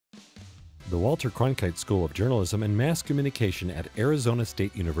The Walter Cronkite School of Journalism and Mass Communication at Arizona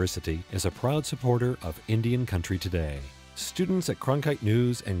State University is a proud supporter of Indian Country Today. Students at Cronkite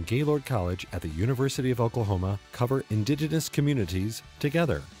News and Gaylord College at the University of Oklahoma cover Indigenous communities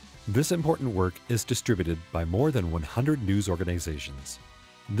together. This important work is distributed by more than 100 news organizations.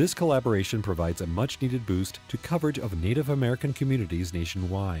 This collaboration provides a much-needed boost to coverage of Native American communities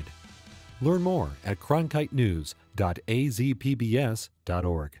nationwide. Learn more at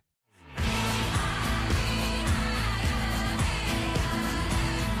cronkitenews.azpbs.org.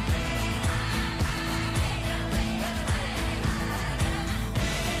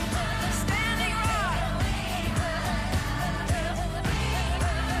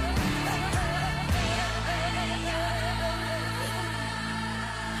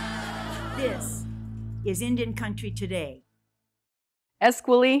 This is Indian Country Today.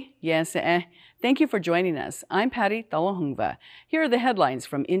 Esquili, yes, thank you for joining us. I'm Patty Talahungva. Here are the headlines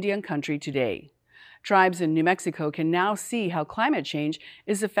from Indian Country Today. Tribes in New Mexico can now see how climate change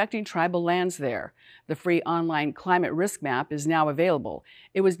is affecting tribal lands there. The free online climate risk map is now available.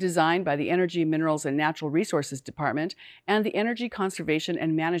 It was designed by the Energy, Minerals, and Natural Resources Department and the Energy Conservation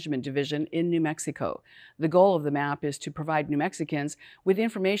and Management Division in New Mexico. The goal of the map is to provide New Mexicans with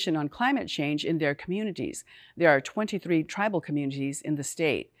information on climate change in their communities. There are 23 tribal communities in the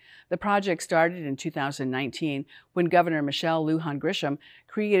state. The project started in 2019 when Governor Michelle Lujan Grisham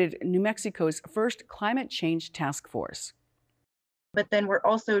created New Mexico's first climate change task force. But then we're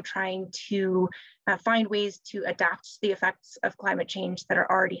also trying to find ways to adapt to the effects of climate change that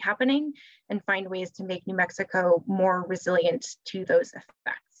are already happening and find ways to make New Mexico more resilient to those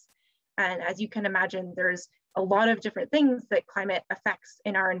effects. And as you can imagine, there's a lot of different things that climate affects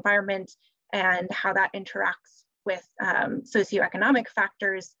in our environment and how that interacts with socioeconomic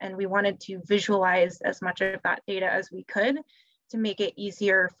factors. And we wanted to visualize as much of that data as we could to make it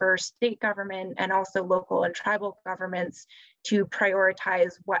easier for state government and also local and tribal governments to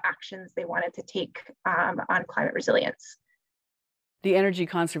prioritize what actions they wanted to take on climate resilience. The Energy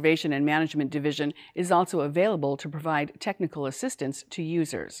Conservation and Management Division is also available to provide technical assistance to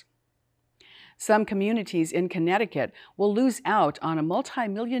users. Some communities in Connecticut will lose out on a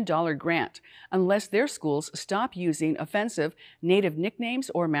multi-million-dollar grant unless their schools stop using offensive Native nicknames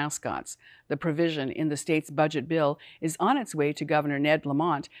or mascots. The provision in the state's budget bill is on its way to Governor Ned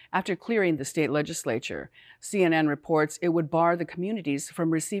Lamont after clearing the state legislature. CNN reports it would bar the communities from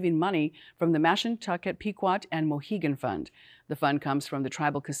receiving money from the Mashantucket, Pequot, and Mohegan Fund. The fund comes from the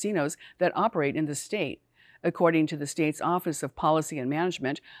tribal casinos that operate in the state. According to the state's Office of Policy and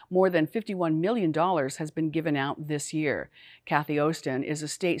Management, more than $51 million has been given out this year. Kathy Ostin is a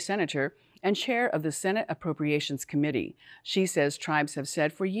state senator and chair of the Senate Appropriations Committee. She says tribes have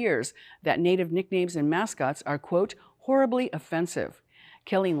said for years that Native nicknames and mascots are, quote, horribly offensive.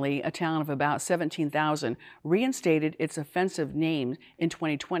 Killingly, a town of about 17,000, reinstated its offensive name in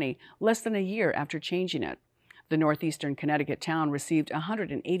 2020, less than a year after changing it. The northeastern Connecticut town received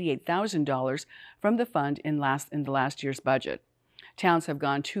 $188,000 from the fund in the last year's budget. Towns have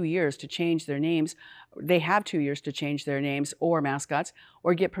gone 2 years to change their names. They have 2 years to change their names or mascots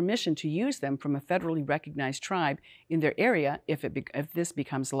or get permission to use them from a federally recognized tribe in their area if this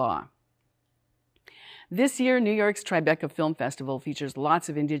becomes law. This year, New York's Tribeca Film Festival features lots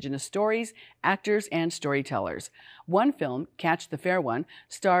of Indigenous stories, actors, and storytellers. One film, Catch the Fair One,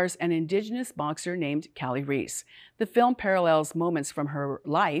 stars an Indigenous boxer named Callie Reese. The film parallels moments from her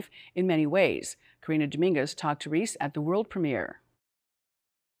life in many ways. Karina Dominguez talked to Reese at the world premiere.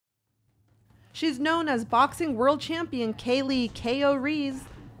 She's known as boxing world champion Kaylee K.O. Reese.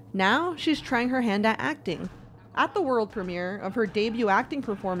 Now she's trying her hand at acting. At the world premiere of her debut acting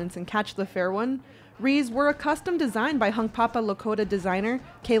performance in Catch the Fair One, Rees were a custom designed by Hunkpapa Lakota designer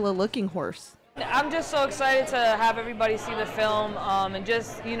Kayla Looking Horse. I'm just so excited to have everybody see the film and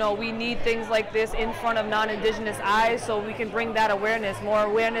just, we need things like this in front of non-Indigenous eyes so we can bring that awareness. More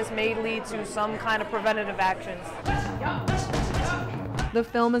awareness may lead to some kind of preventative actions. The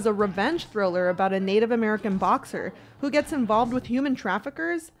film is a revenge thriller about a Native American boxer who gets involved with human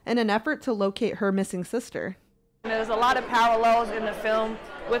traffickers in an effort to locate her missing sister. There's a lot of parallels in the film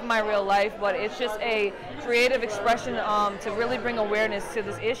with my real life, but it's just a creative expression to really bring awareness to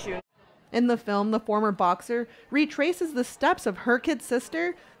this issue. In the film, the former boxer retraces the steps of her kid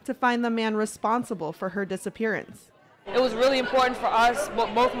sister to find the man responsible for her disappearance. It was really important for us,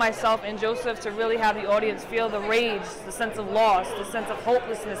 both myself and Joseph, to really have the audience feel the rage, the sense of loss, the sense of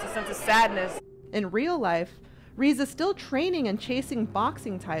hopelessness, the sense of sadness. In real life, Reese is still training and chasing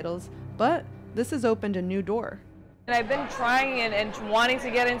boxing titles, but this has opened a new door. And I've been trying and wanting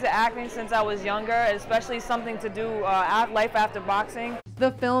to get into acting since I was younger, especially something to do life after boxing.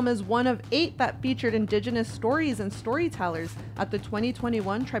 The film is one of 8 that featured Indigenous stories and storytellers at the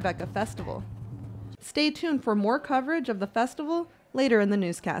 2021 Tribeca Festival. Stay tuned for more coverage of the festival later in the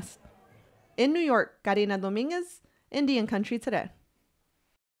newscast. In New York, Karina Dominguez, Indian Country Today.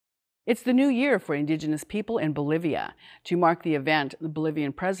 It's the new year for Indigenous people in Bolivia. To mark the event, the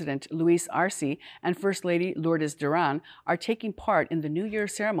Bolivian President Luis Arce and First Lady Lourdes Duran are taking part in the New Year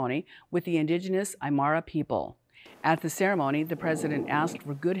ceremony with the Indigenous Aymara people. At the ceremony, the president asked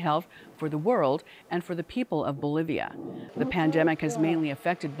for good health for the world and for the people of Bolivia. The pandemic has mainly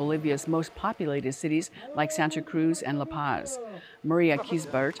affected Bolivia's most populated cities like Santa Cruz and La Paz. Maria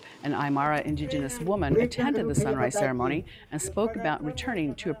Kisbert, an Aymara indigenous woman, attended the sunrise ceremony and spoke about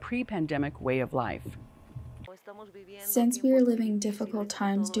returning to a pre-pandemic way of life. Since we are living difficult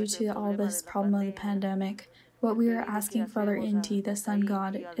times due to all this problem of the pandemic, what we are asking Father Inti, the sun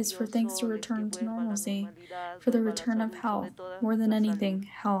god, is for things to return to normalcy, for the return of health, more than anything,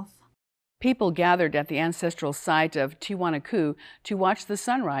 health. People gathered at the ancestral site of Tiwanaku to watch the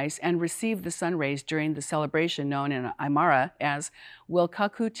sunrise and receive the sun rays during the celebration known in Aymara as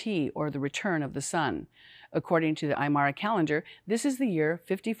Wilkaku, or the return of the sun. According to the Aymara calendar, this is the year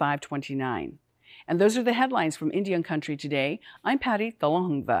 5529. And those are the headlines from Indian Country Today. I'm Patty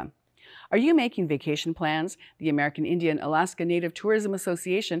Thalohungva. Are you making vacation plans? The American Indian Alaska Native Tourism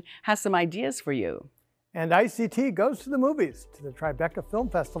Association has some ideas for you. And ICT goes to the movies, to the Tribeca Film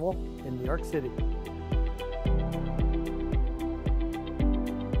Festival in New York City.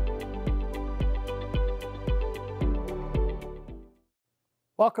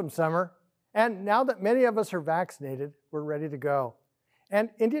 Welcome, summer. And now that many of us are vaccinated, we're ready to go. And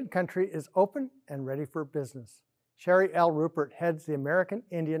Indian Country is open and ready for business. Sherry L. Rupert heads the American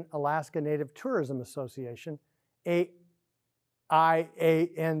Indian Alaska Native Tourism Association.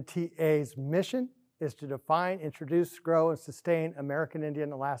 AIANTA's mission is to define, introduce, grow, and sustain American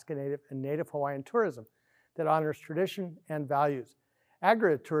Indian, Alaska Native, and Native Hawaiian tourism that honors tradition and values.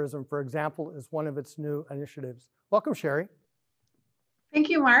 Agri-tourism, for example, is one of its new initiatives. Welcome, Sherry. Thank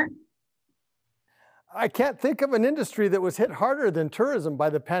you, Mark. I can't think of an industry that was hit harder than tourism by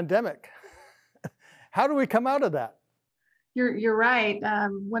the pandemic. How do we come out of that? You're right.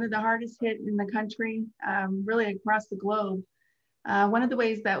 One of the hardest hit in the country, really across the globe. One of the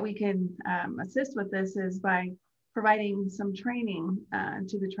ways that we can assist with this is by providing some training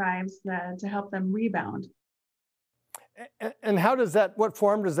to the tribes to help them rebound. And how does that, what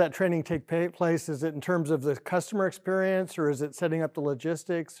form does that training take place? Is it in terms of the customer experience, or is it setting up the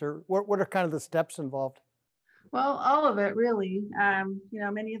logistics, or what are kind of the steps involved? Well, all of it really.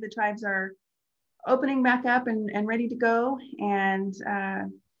 Many of the tribes are opening back up and ready to go. And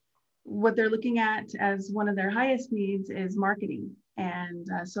what they're looking at as one of their highest needs is marketing. And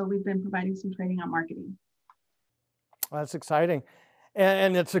so we've been providing some training on marketing. Well, that's exciting.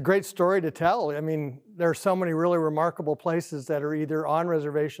 And it's a great story to tell. I mean, there are so many really remarkable places that are either on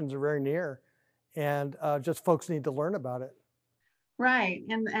reservations or very near, and just folks need to learn about it. Right,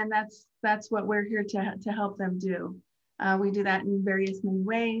 and that's what we're here to help them do. We do that in various many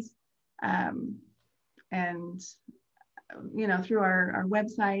ways, and through our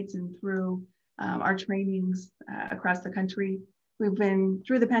websites and through our trainings across the country.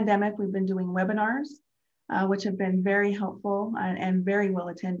 Through the pandemic, we've been doing webinars, which have been very helpful and very well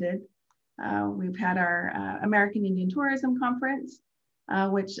attended. We've had our American Indian Tourism Conference,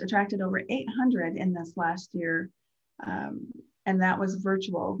 which attracted over 800 in this last year. And that was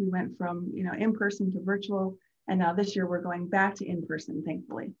virtual. We went from in-person to virtual, and now this year we're going back to in-person,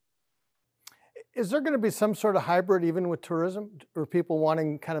 thankfully. Is there going to be some sort of hybrid even with tourism, or people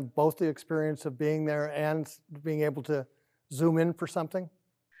wanting kind of both the experience of being there and being able to zoom in for something?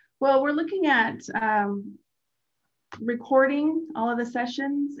 Well, we're looking at recording all of the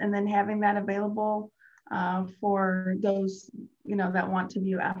sessions and then having that available for those that want to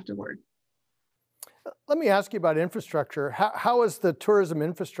view afterward. Let me ask you about infrastructure. How is the tourism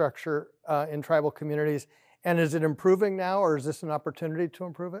infrastructure in tribal communities, and is it improving now, or is this an opportunity to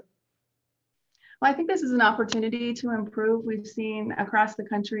improve it? Well, I think this is an opportunity to improve. We've seen across the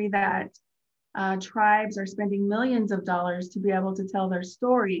country that tribes are spending millions of dollars to be able to tell their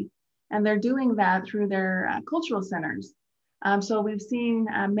story, and they're doing that through their cultural centers. So we've seen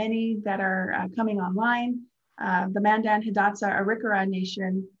many that are coming online. The Mandan Hidatsa Arikara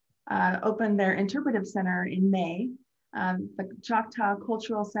Nation opened their interpretive center in May. The Choctaw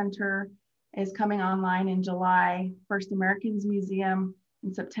Cultural Center is coming online in July, First Americans Museum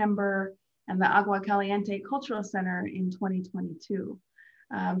in September, and the Agua Caliente Cultural Center in 2022.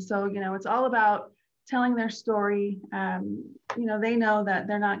 So, it's all about telling their story. They know that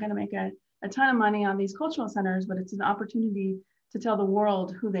they're not going to make a ton of money on these cultural centers, but it's an opportunity to tell the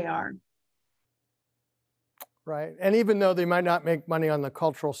world who they are. Right. And even though they might not make money on the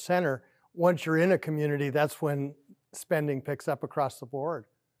cultural center, once you're in a community, that's when spending picks up across the board.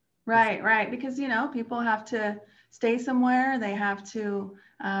 Right. Because, people have to stay somewhere. They have to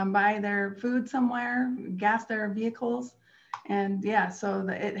buy their food somewhere, gas their vehicles. And so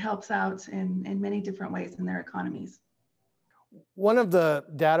it helps out in many different ways in their economies. One of the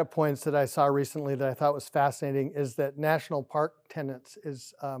data points that I saw recently that I thought was fascinating is that national park attendance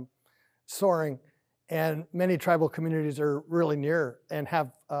is soaring, and many tribal communities are really near and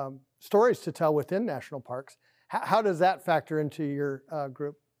have stories to tell within national parks. How does that factor into your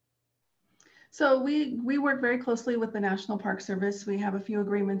group? So we work very closely with the National Park Service. We have a few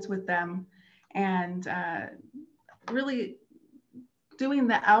agreements with them, and really doing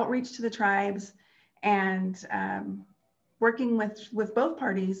the outreach to the tribes and working with both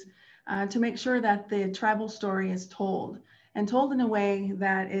parties to make sure that the tribal story is told, and told in a way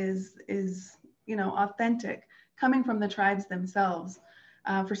that is authentic, coming from the tribes themselves.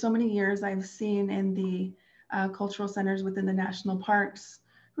 For so many years, I've seen in the cultural centers within the national parks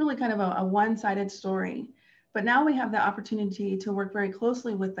really kind of a one-sided story. But now we have the opportunity to work very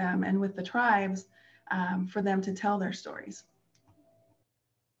closely with them and with the tribes for them to tell their stories.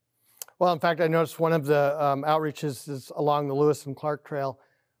 Well, in fact, I noticed one of the outreaches is along the Lewis and Clark Trail,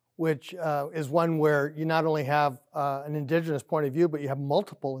 which is one where you not only have an Indigenous point of view, but you have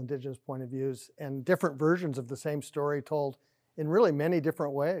multiple Indigenous point of views and different versions of the same story told in really many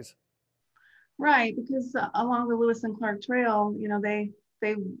different ways. Right, because along the Lewis and Clark Trail,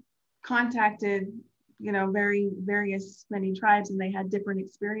 they contacted, various many tribes, and they had different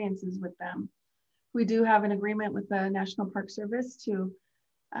experiences with them. We do have an agreement with the National Park Service to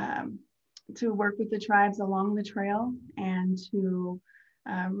work with the tribes along the trail and to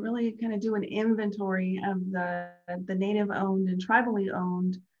really kind of do an inventory of the native owned and tribally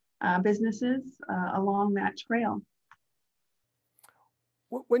owned businesses along that trail.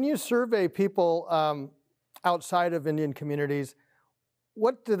 When you survey people outside of Indian communities,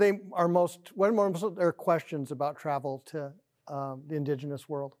 what are most of their questions about travel to the Indigenous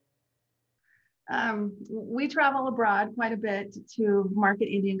world? We travel abroad quite a bit to market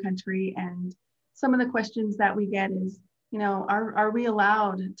Indian country, and some of the questions that we get is, are we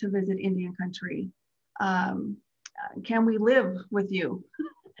allowed to visit Indian country? Can we live with you?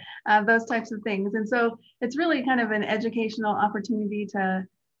 Those types of things. And so it's really kind of an educational opportunity to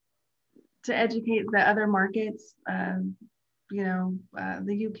educate the other markets, the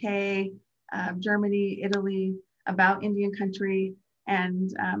UK, Germany, Italy, about Indian country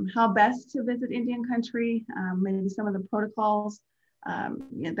and how best to visit Indian country, maybe some of the protocols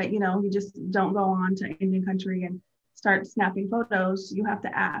that, you just don't go on to Indian country and start snapping photos. You have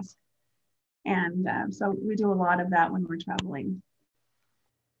to ask. And so we do a lot of that when we're traveling.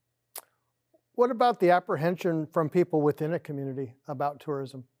 What about the apprehension from people within a community about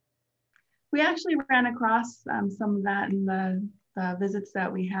tourism? We actually ran across some of that in the visits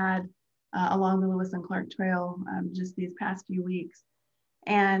that we had along the Lewis and Clark Trail just these past few weeks.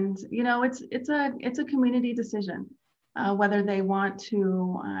 And it's a community decision whether they want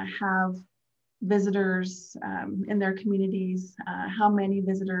to have visitors in their communities, how many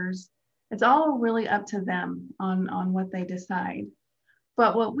visitors. It's all really up to them on what they decide.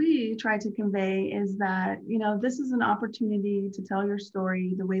 But what we try to convey is that, this is an opportunity to tell your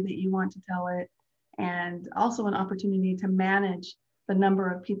story the way that you want to tell it, and also an opportunity to manage the number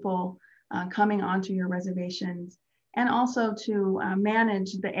of people coming onto your reservations, and also to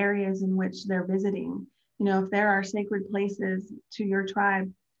manage the areas in which they're visiting. If there are sacred places to your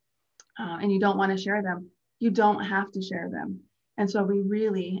tribe and you don't want to share them, you don't have to share them. And so we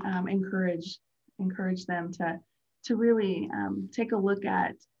really encourage them to really take a look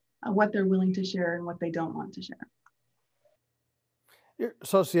at what they're willing to share and what they don't want to share. Your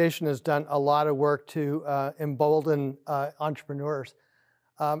association has done a lot of work to embolden entrepreneurs.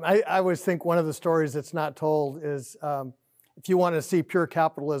 I always think one of the stories that's not told is if you want to see pure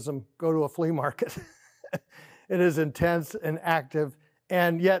capitalism, go to a flea market. It is intense and active,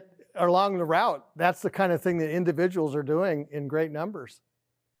 and yet along the route, that's the kind of thing that individuals are doing in great numbers.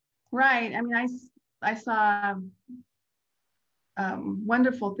 Right. I mean, I saw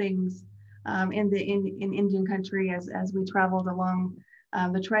wonderful things in Indian country as we traveled along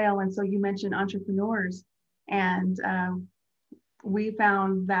the trail. And so you mentioned entrepreneurs, and we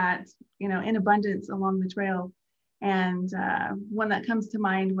found that, in abundance along the trail. And one that comes to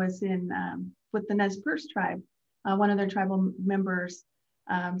mind was with the Nez Perce tribe. One of their tribal members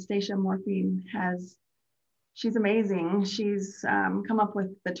Stacia Morphine she's amazing. She's come up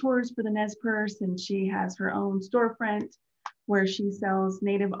with the tours for the Nez Perce, and she has her own storefront where she sells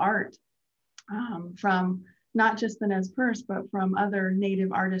native art from not just the Nez Perce, but from other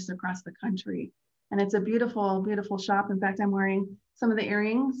native artists across the country. And it's a beautiful, beautiful shop. In fact, I'm wearing some of the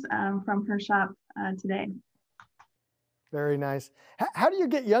earrings from her shop today. Very nice. How do you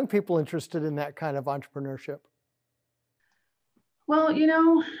get young people interested in that kind of entrepreneurship? Well,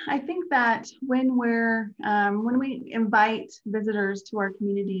 I think that when we invite visitors to our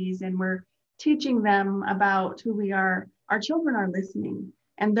communities and we're teaching them about who we are, our children are listening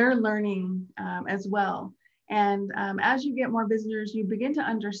and they're learning as well. And as you get more visitors, you begin to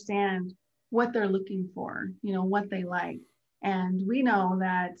understand what they're looking for, what they like. And we know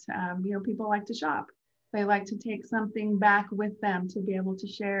that, people like to shop. They like to take something back with them to be able to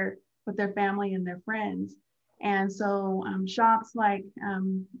share with their family and their friends. And so shops like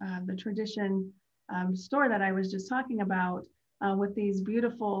the Tradition store that I was just talking about with these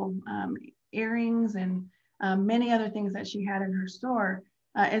beautiful earrings and many other things that she had in her store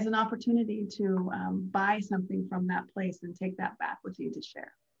is an opportunity to buy something from that place and take that back with you to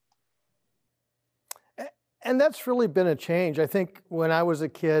share. And that's really been a change. I think when I was a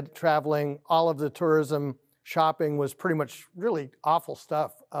kid traveling, all of the tourism shopping was pretty much really awful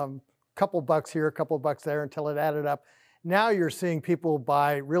stuff. Couple bucks here, a couple bucks there until it added up. Now you're seeing people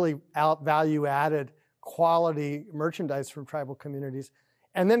buy really value-added quality merchandise from tribal communities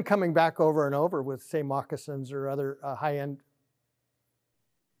and then coming back over and over with, say, moccasins or other high-end.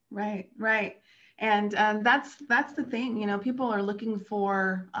 Right. And that's the thing, people are looking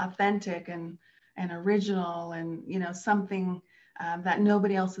for authentic and original and, something that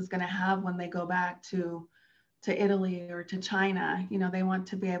nobody else is going to have when they go back to Italy or to China. They want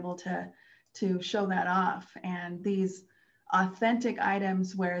to be able to show that off. And these authentic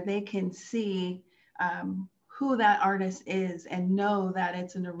items where they can see who that artist is and know that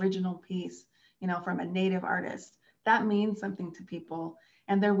it's an original piece, from a native artist, that means something to people,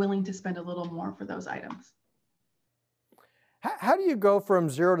 and they're willing to spend a little more for those items. How do you go from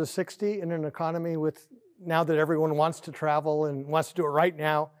 0 to 60 in an economy now that everyone wants to travel and wants to do it right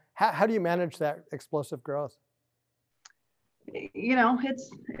now? How do you manage that explosive growth?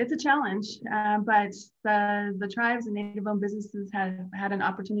 It's a challenge, but the tribes and Native-owned businesses have had an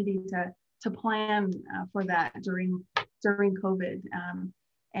opportunity to plan for that during COVID,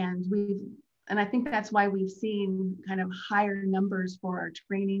 and I think that's why we've seen kind of higher numbers for our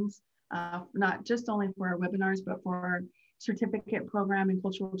trainings, not just only for our webinars, but for our certificate program in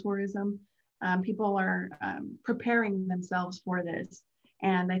cultural tourism. People are preparing themselves for this.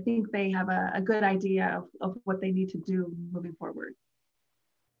 And I think they have a good idea of what they need to do moving forward.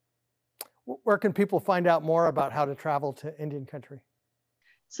 Where can people find out more about how to travel to Indian country?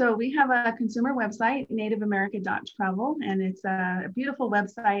 So we have a consumer website, nativeamerica.travel, and it's a beautiful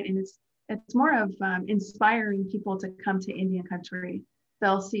website, and it's more of inspiring people to come to Indian country.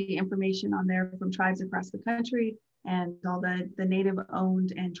 They'll see information on there from tribes across the country and all the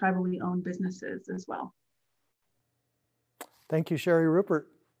Native-owned and tribally owned businesses as well. Thank you, Sherry Rupert.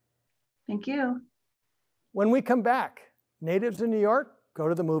 Thank you. When we come back, natives in New York go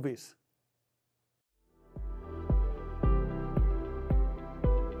to the movies.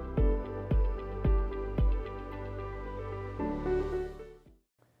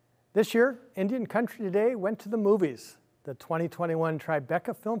 This year, Indian Country Today went to the movies, the 2021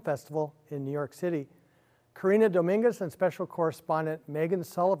 Tribeca Film Festival in New York City. Karina Dominguez and special correspondent Megan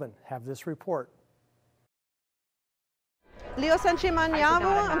Sullivan have this report. Leo Sanchiman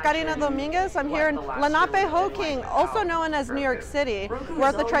Yavu, I'm Karina Dominguez. I'm here in Lenapehoking, also known as New York City. We're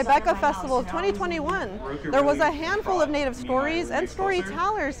at the Tribeca Festival of 2021. There was a handful of Native stories and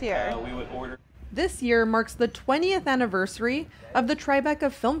storytellers here. This year marks the 20th anniversary of the Tribeca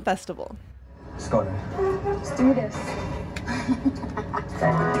Film Festival. Let's go then. Let's do this.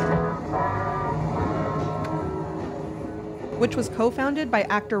 Which was co-founded by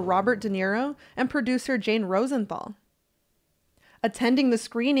actor Robert De Niro and producer Jane Rosenthal. Attending the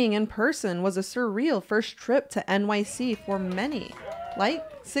screening in person was a surreal first trip to NYC for many,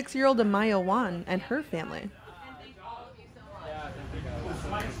 like 6-year-old Amaya Wan and her family.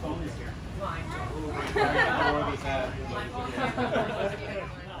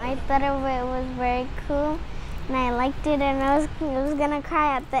 I thought it was very cool, and I liked it, and I was gonna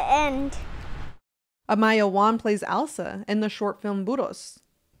cry at the end. Amaya Wan plays Elsa in the short film Burros.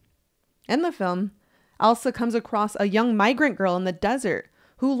 In the film, Elsa comes across a young migrant girl in the desert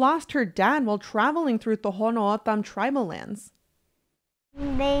who lost her dad while traveling through Tohono O'odham tribal lands.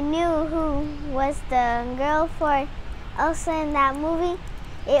 They knew who was the girl for Elsa in that movie,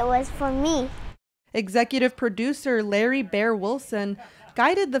 it was for me. Executive producer Larry Bear Wilson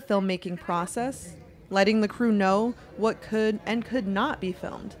guided the filmmaking process, letting the crew know what could and could not be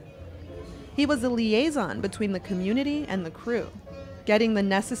filmed. He was a liaison between the community and the crew, getting the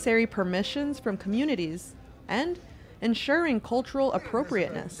necessary permissions from communities and ensuring cultural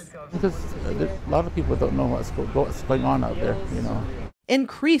appropriateness. Because a lot of people don't know what's going on out there, you know.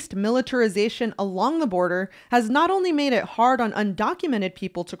 Increased militarization along the border has not only made it hard on undocumented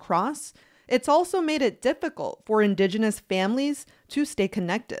people to cross, it's also made it difficult for indigenous families to stay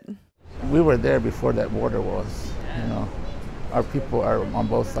connected. We were there before that border was, you know. Our people are on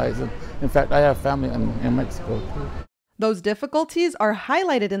both sides. In fact, I have family in Mexico too. Those difficulties are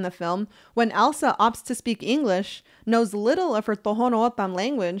highlighted in the film when Elsa opts to speak English, knows little of her Tohono O'odham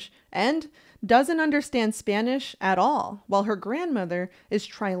language, and doesn't understand Spanish at all, while her grandmother is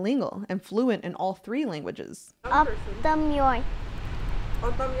trilingual and fluent in all 3 languages. Optamyoy.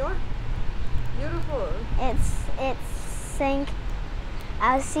 Optamyoy? Beautiful. It's saying,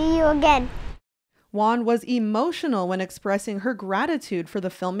 I'll see you again. Juan was emotional when expressing her gratitude for the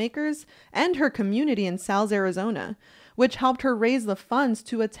filmmakers and her community in Sal's, Arizona, which helped her raise the funds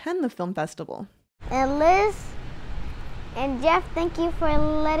to attend the film festival. And Liz and Jeff, thank you for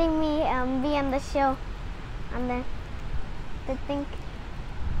letting me be on the show, on the thing.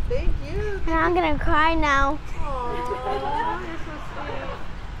 Thank you. And I'm gonna cry now. Aww, you're so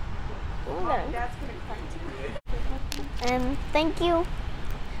sweet. Dad's gonna cry too. And thank you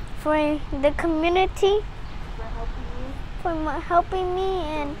for the community, for helping me,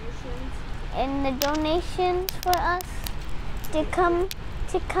 and the donations for us to come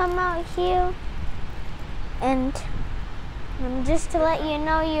out here, and just to let you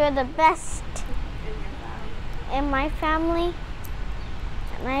know you're the best in my family,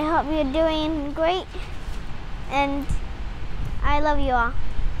 and I hope you're doing great, and I love you all.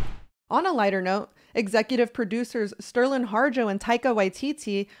 On a lighter note, executive producers Sterling Harjo and Taika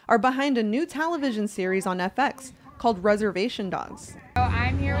Waititi are behind a new television series on FX called Reservation Dogs. So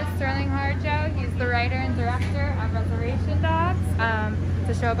I'm here with Sterling Harjo. He's the writer and director of Reservation Dogs.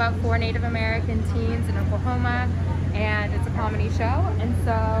 It's a show about 4 Native American teens in Oklahoma, and it's a comedy show. And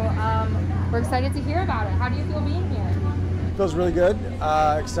so we're excited to hear about it. How do you feel being here? It feels really good.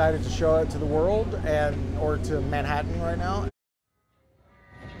 Excited to show it to the world or to Manhattan right now.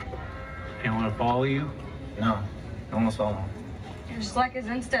 They want to follow you? No, no one wants to follow him. You're just like his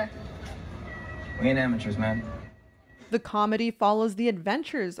Insta. We ain't amateurs, man. The comedy follows the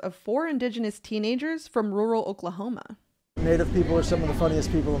adventures of 4 indigenous teenagers from rural Oklahoma. Native people are some of the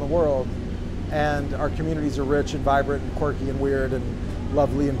funniest people in the world, and our communities are rich and vibrant and quirky and weird and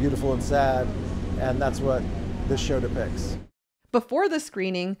lovely and beautiful and sad, and that's what this show depicts. Before the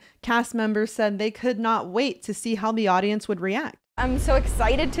screening, cast members said they could not wait to see how the audience would react. I'm so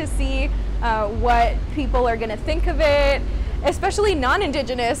excited to see what people are going to think of it, especially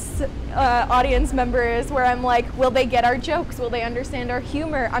non-Indigenous audience members, where I'm like, will they get our jokes? Will they understand our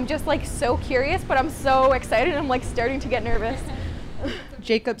humor? I'm just like so curious, but I'm so excited. I'm like starting to get nervous.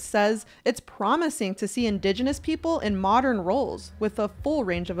 Jacob says it's promising to see Indigenous people in modern roles with a full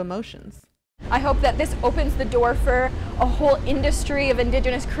range of emotions. I hope that this opens the door for a whole industry of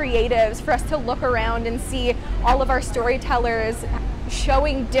Indigenous creatives, for us to look around and see all of our storytellers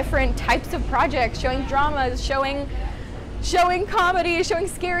showing different types of projects, showing dramas, showing comedy, showing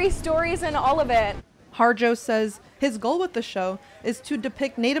scary stories, and all of it. Harjo says his goal with the show is to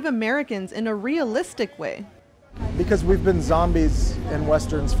depict Native Americans in a realistic way. Because we've been zombies in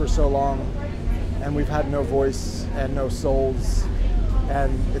Westerns for so long, and we've had no voice and no souls.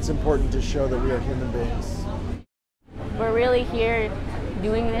 And it's important to show that we are human beings. We're really here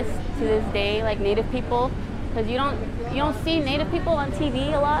doing this to this day, like Native people, because you don't see Native people on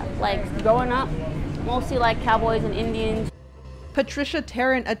TV a lot. Like growing up, mostly like cowboys and Indians. Patricia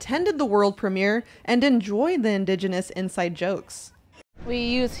Tarrant attended the world premiere and enjoyed the Indigenous inside jokes. We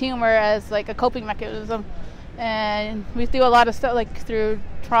use humor as like a coping mechanism, and we do a lot of stuff like through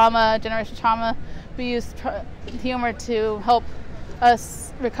trauma, generational trauma. We use humor to help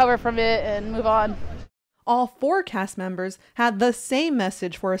us recover from it and move on. All 4 cast members had the same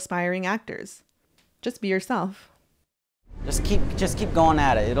message for aspiring actors. Just be yourself. Just keep going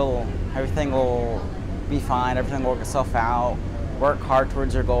at it. Everything will be fine. Everything will work itself out. Work hard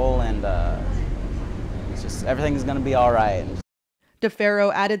towards your goal, and everything's gonna be all right.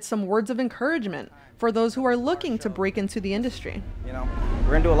 DeFaro added some words of encouragement for those who are looking to break into the industry. You know,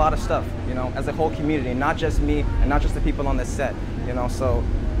 we're gonna do a lot of stuff, you know, as a whole community, not just me and not just the people on this set, you know, so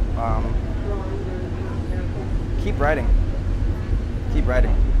keep writing. Keep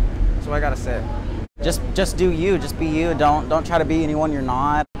writing. That's what I gotta say. Just do you, just be you. Don't try to be anyone you're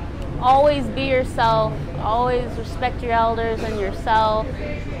not. Always be yourself. Always respect your elders and yourself.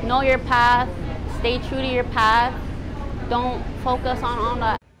 Know your path. Stay true to your path. Don't focus on all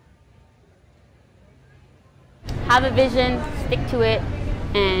that. Have a vision, stick to it,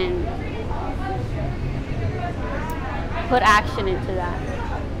 and put action into that.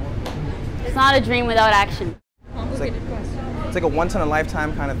 It's not a dream without action. It's like a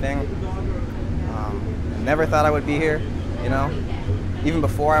once-in-a-lifetime kind of thing. Never thought I would be here, you know, even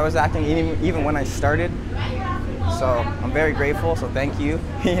before I was acting, even when I started. So I'm very grateful, so thank you,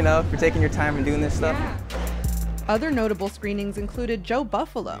 you know, for taking your time and doing this stuff. Other notable screenings included Joe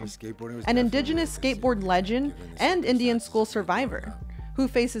Buffalo, an indigenous skateboard legend and Indian school survivor, who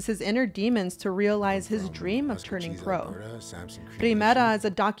faces his inner demons to realize his dream of turning pro. Primera is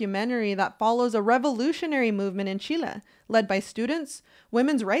a documentary that follows a revolutionary movement in Chile, led by students,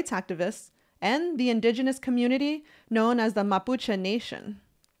 women's rights activists, and the indigenous community known as the Mapuche Nation.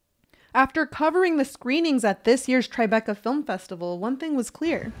 After covering the screenings at this year's Tribeca Film Festival, one thing was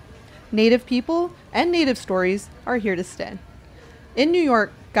clear. Native people and Native stories are here to stay. In New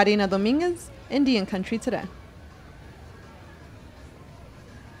York, Karina Dominguez, Indian Country Today.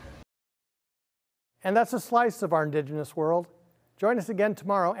 And that's a slice of our Indigenous world. Join us again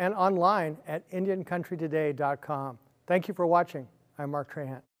tomorrow and online at IndianCountryToday.com. Thank you for watching. I'm Mark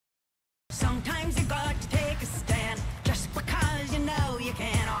Trahan. Sometimes you got to take a stand just because you know you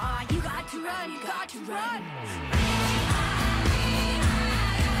can. Oh, you got to run, you got to run.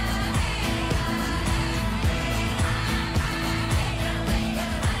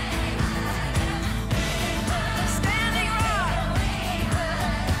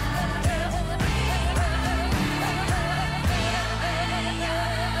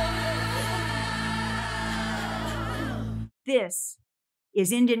 This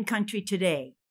is Indian Country Today.